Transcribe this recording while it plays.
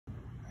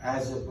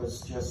As it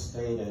was just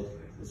stated,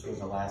 this was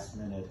a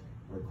last-minute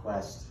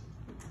request.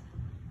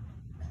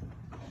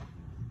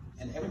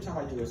 And every time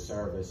I do a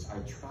service, I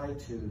try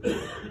to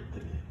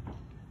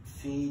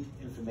feed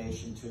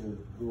information to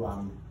who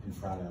I'm in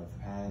front of.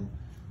 And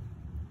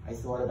I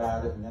thought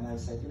about it, and then I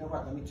said, you know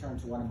what, let me turn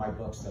to one of my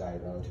books that I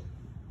wrote,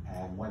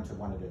 and went to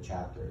one of the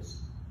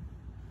chapters.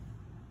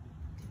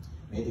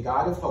 May the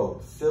God of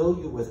hope fill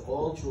you with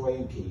all joy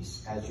and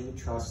peace as you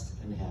trust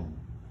in him,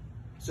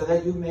 so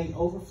that you may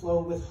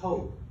overflow with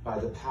hope by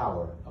the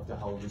power of the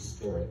Holy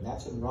Spirit. And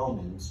that's in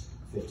Romans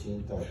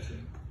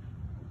 15:13.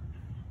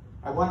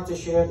 I wanted to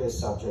share this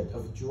subject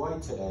of joy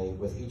today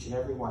with each and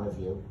every one of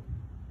you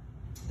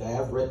that I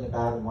have written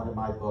about in one of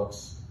my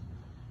books,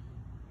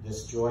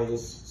 This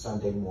Joyous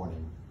Sunday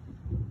Morning.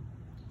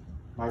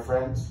 My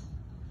friends,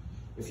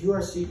 if you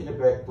are seeking a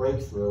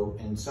breakthrough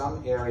in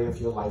some area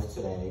of your life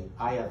today,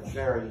 I have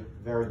very,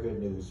 very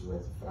good news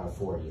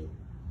for you.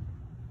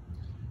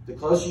 The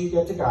closer you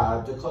get to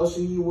God, the closer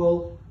you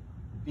will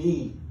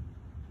be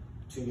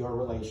to your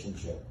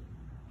relationship.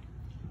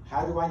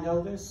 How do I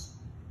know this?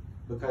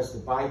 Because the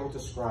Bible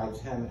describes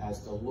him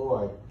as the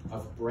Lord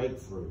of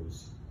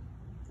breakthroughs,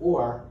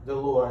 or the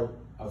Lord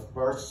of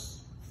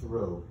bursts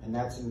through, and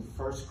that's in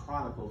 1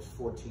 Chronicles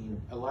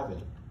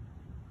 14:11.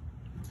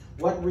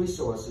 What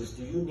resources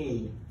do you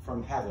need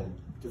from heaven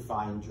to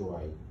find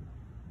joy?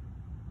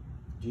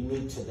 Do you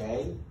need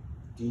today?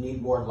 Do you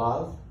need more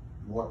love,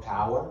 more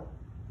power,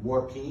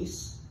 more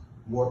peace,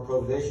 more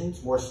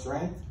provisions, more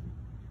strength,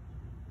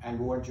 and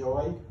more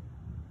joy?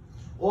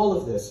 All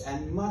of this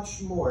and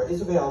much more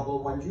is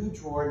available when you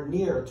draw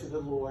near to the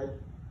Lord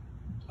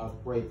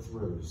of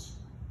breakthroughs.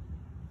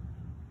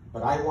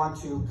 But I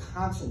want to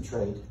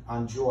concentrate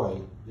on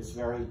joy this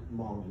very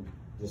moment,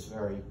 this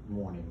very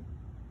morning.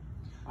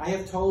 I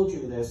have told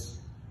you this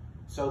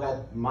so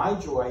that my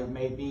joy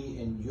may be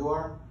in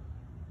your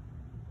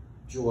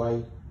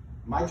joy,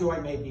 my joy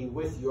may be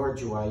with your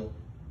joy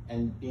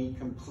and be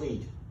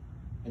complete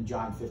in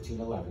John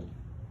 15:11.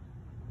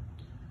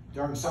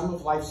 During some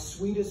of life's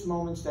sweetest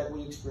moments that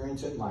we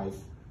experience in life,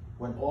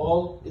 when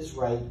all is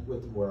right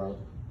with the world,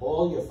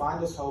 all your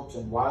fondest hopes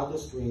and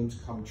wildest dreams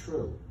come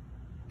true,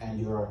 and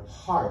your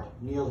heart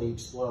nearly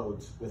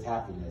explodes with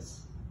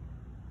happiness.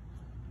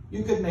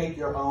 You could make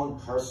your own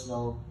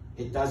personal,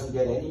 it doesn't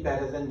get any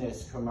better than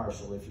this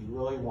commercial if you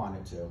really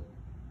wanted to.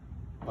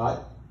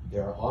 But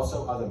there are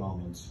also other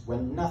moments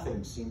when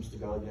nothing seems to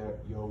go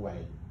your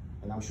way.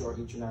 And I'm sure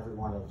each and every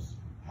one of us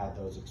had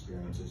those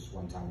experiences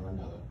one time or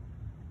another.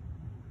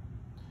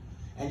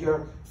 And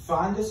your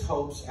fondest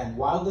hopes and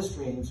wildest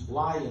dreams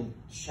lie in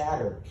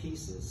shattered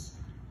pieces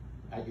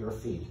at your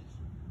feet.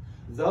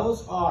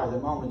 Those are the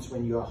moments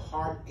when your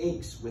heart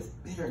aches with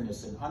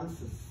bitterness and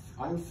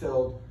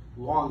unfilled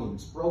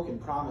longings, broken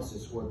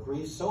promises, or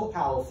grief so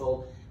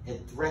powerful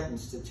it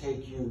threatens to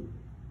take you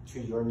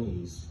to your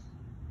knees.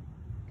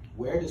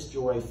 Where does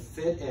joy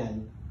fit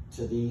in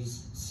to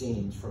these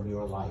scenes from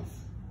your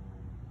life?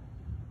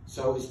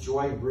 So is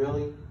joy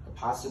really a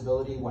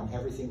possibility when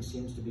everything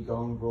seems to be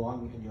going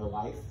wrong in your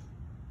life?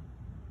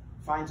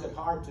 Finds it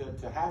hard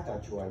to have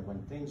that joy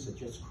when things are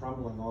just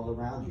crumbling all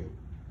around you?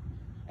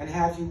 And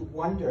have you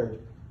wondered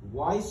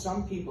why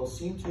some people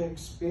seem to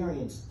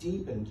experience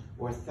deep and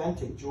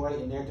authentic joy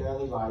in their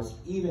daily lives,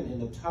 even in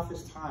the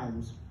toughest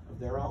times of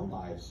their own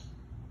lives?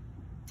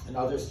 And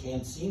others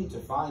can't seem to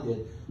find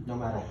it no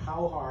matter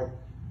how hard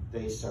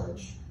they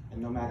search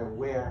and no matter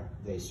where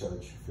they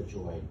search for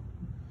joy.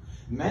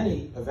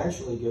 Many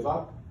eventually give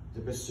up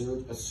the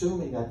pursuit,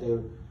 assuming that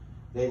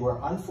they were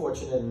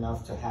unfortunate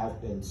enough to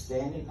have been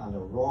standing on the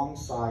wrong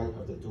side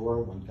of the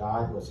door when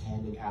God was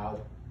handing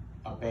out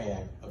a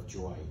bag of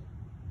joy.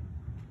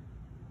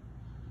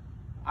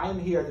 I am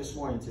here this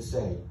morning to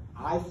say,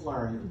 I've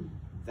learned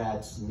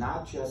that's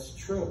not just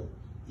true.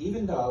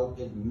 Even though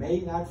it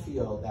may not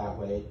feel that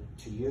way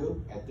to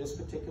you at this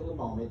particular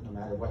moment, no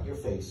matter what you're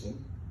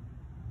facing,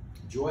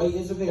 joy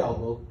is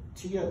available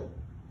to you.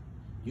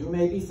 You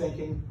may be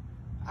thinking,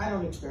 I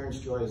don't experience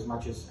joy as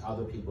much as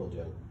other people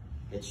do.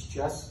 It's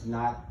just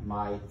not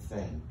my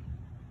thing.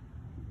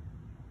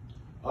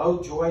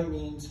 Oh, joy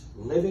means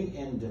living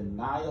in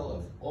denial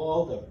of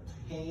all the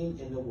pain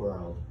in the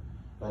world.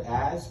 But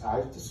as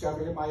I've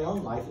discovered in my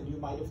own life, and you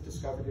might have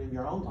discovered it in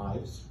your own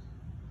lives,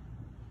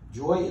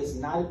 joy is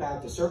not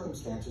about the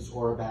circumstances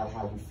or about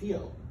how you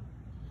feel.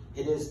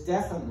 It is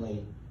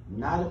definitely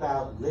not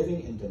about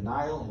living in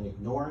denial and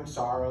ignoring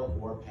sorrow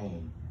or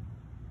pain.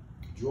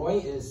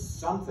 Joy is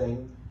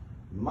something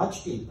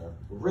much deeper,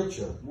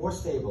 richer, more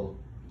stable,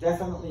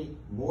 definitely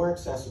more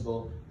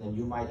accessible than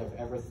you might have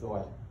ever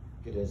thought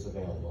it is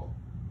available.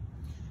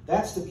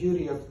 That's the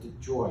beauty of the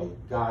joy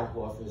God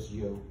offers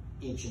you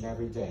each and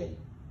every day.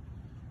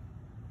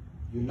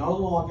 You no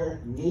longer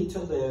need to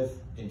live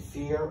in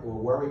fear or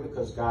worry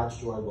because God's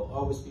joy will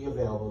always be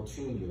available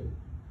to you.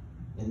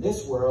 In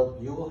this world,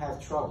 you will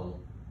have trouble,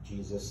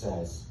 Jesus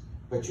says,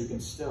 but you can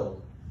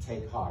still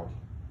take heart.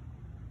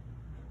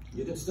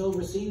 You can still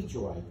receive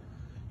joy.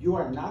 You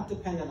are not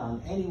dependent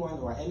on anyone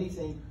or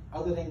anything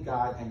other than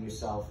God and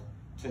yourself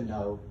to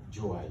know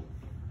joy.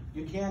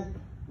 You can't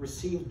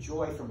receive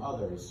joy from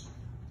others.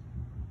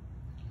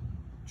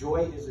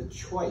 Joy is a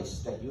choice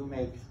that you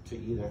make to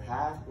either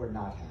have or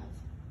not have.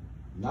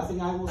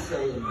 Nothing I will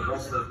say in the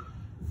rest of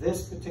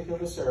this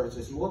particular service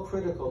is more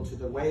critical to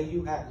the way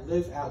you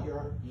live out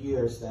your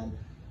years than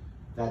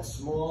that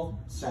small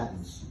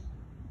sentence.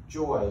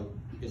 Joy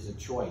is a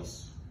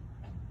choice.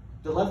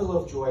 The level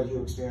of joy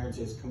you experience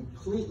is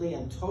completely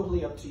and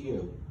totally up to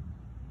you.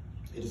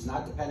 It is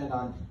not dependent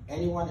on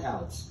anyone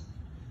else.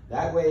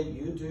 That way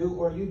you do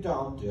or you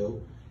don't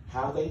do,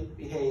 how they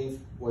behave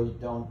or you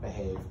don't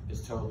behave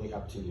is totally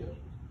up to you.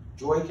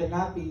 Joy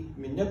cannot be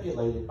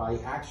manipulated by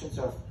actions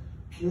of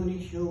puny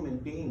human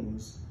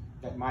beings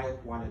that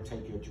might want to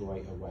take your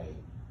joy away.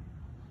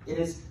 It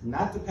is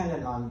not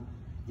dependent on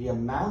the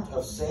amount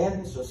of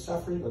sadness or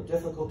suffering or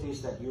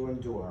difficulties that you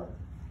endure.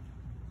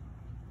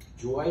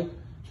 Joy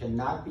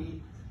cannot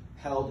be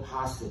held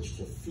hostage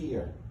to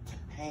fear, to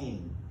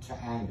pain, to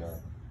anger,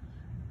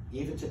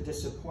 even to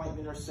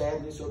disappointment or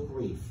sadness or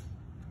grief.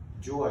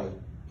 Joy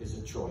is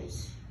a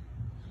choice.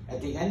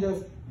 At the end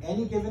of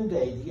any given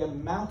day, the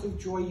amount of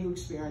joy you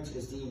experience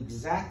is the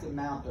exact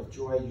amount of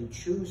joy you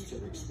choose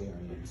to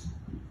experience.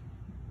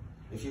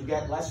 If you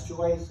get less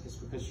joy, it's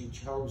because you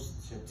chose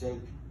to take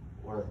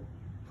or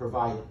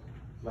provide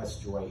less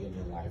joy in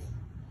your life.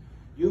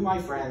 You,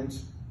 my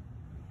friends,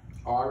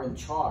 are in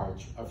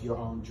charge of your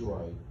own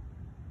joy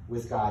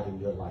with God in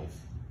your life.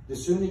 The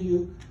sooner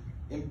you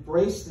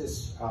embrace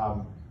this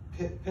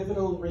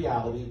pivotal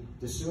reality,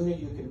 the sooner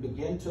you can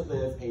begin to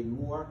live a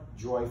more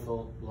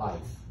joyful life.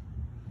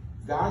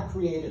 God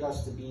created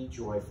us to be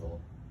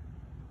joyful.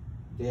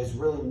 There's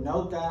really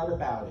no doubt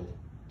about it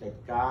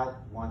that God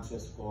wants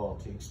us all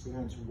to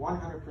experience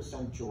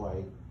 100%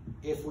 joy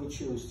if we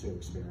choose to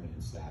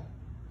experience that.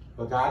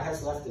 But God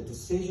has left the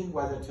decision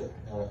whether to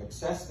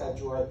access that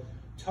joy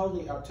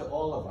totally up to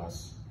all of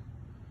us.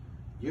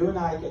 You and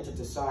I get to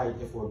decide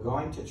if we're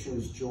going to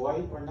choose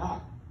joy or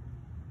not.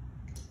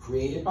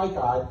 Created by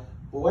God,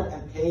 bought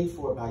and paid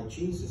for by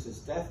Jesus'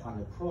 death on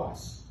the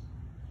cross,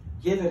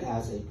 given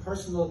as a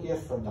personal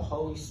gift from the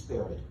Holy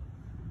Spirit.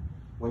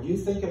 When you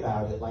think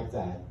about it like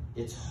that,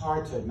 it's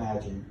hard to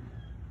imagine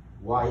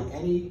why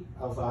any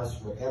of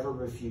us would ever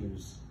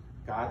refuse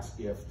God's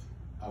gift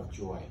of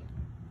joy.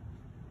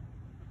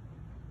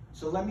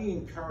 So let me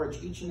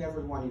encourage each and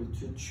every one of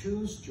you to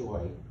choose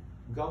joy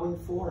going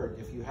forward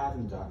if you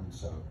haven't done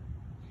so.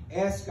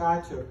 Ask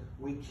God to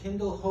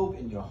rekindle hope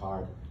in your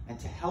heart and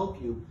to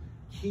help you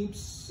keep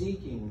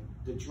seeking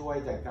the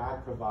joy that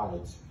God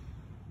provides,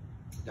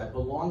 that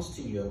belongs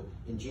to you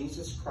in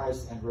Jesus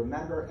Christ. And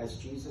remember, as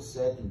Jesus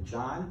said in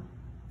John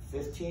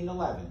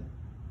 15:11,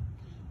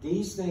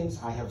 "These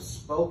things I have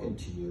spoken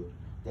to you,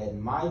 that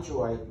my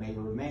joy may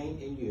remain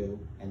in you,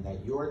 and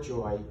that your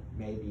joy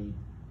may be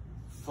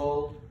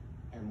full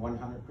and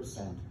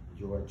 100%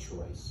 your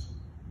choice."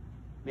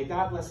 May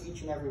God bless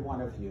each and every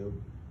one of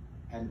you,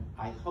 and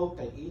I hope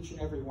that each and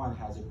every one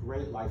has a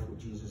great life with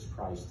Jesus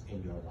Christ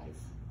in your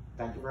life.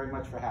 Thank you very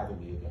much for having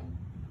me again.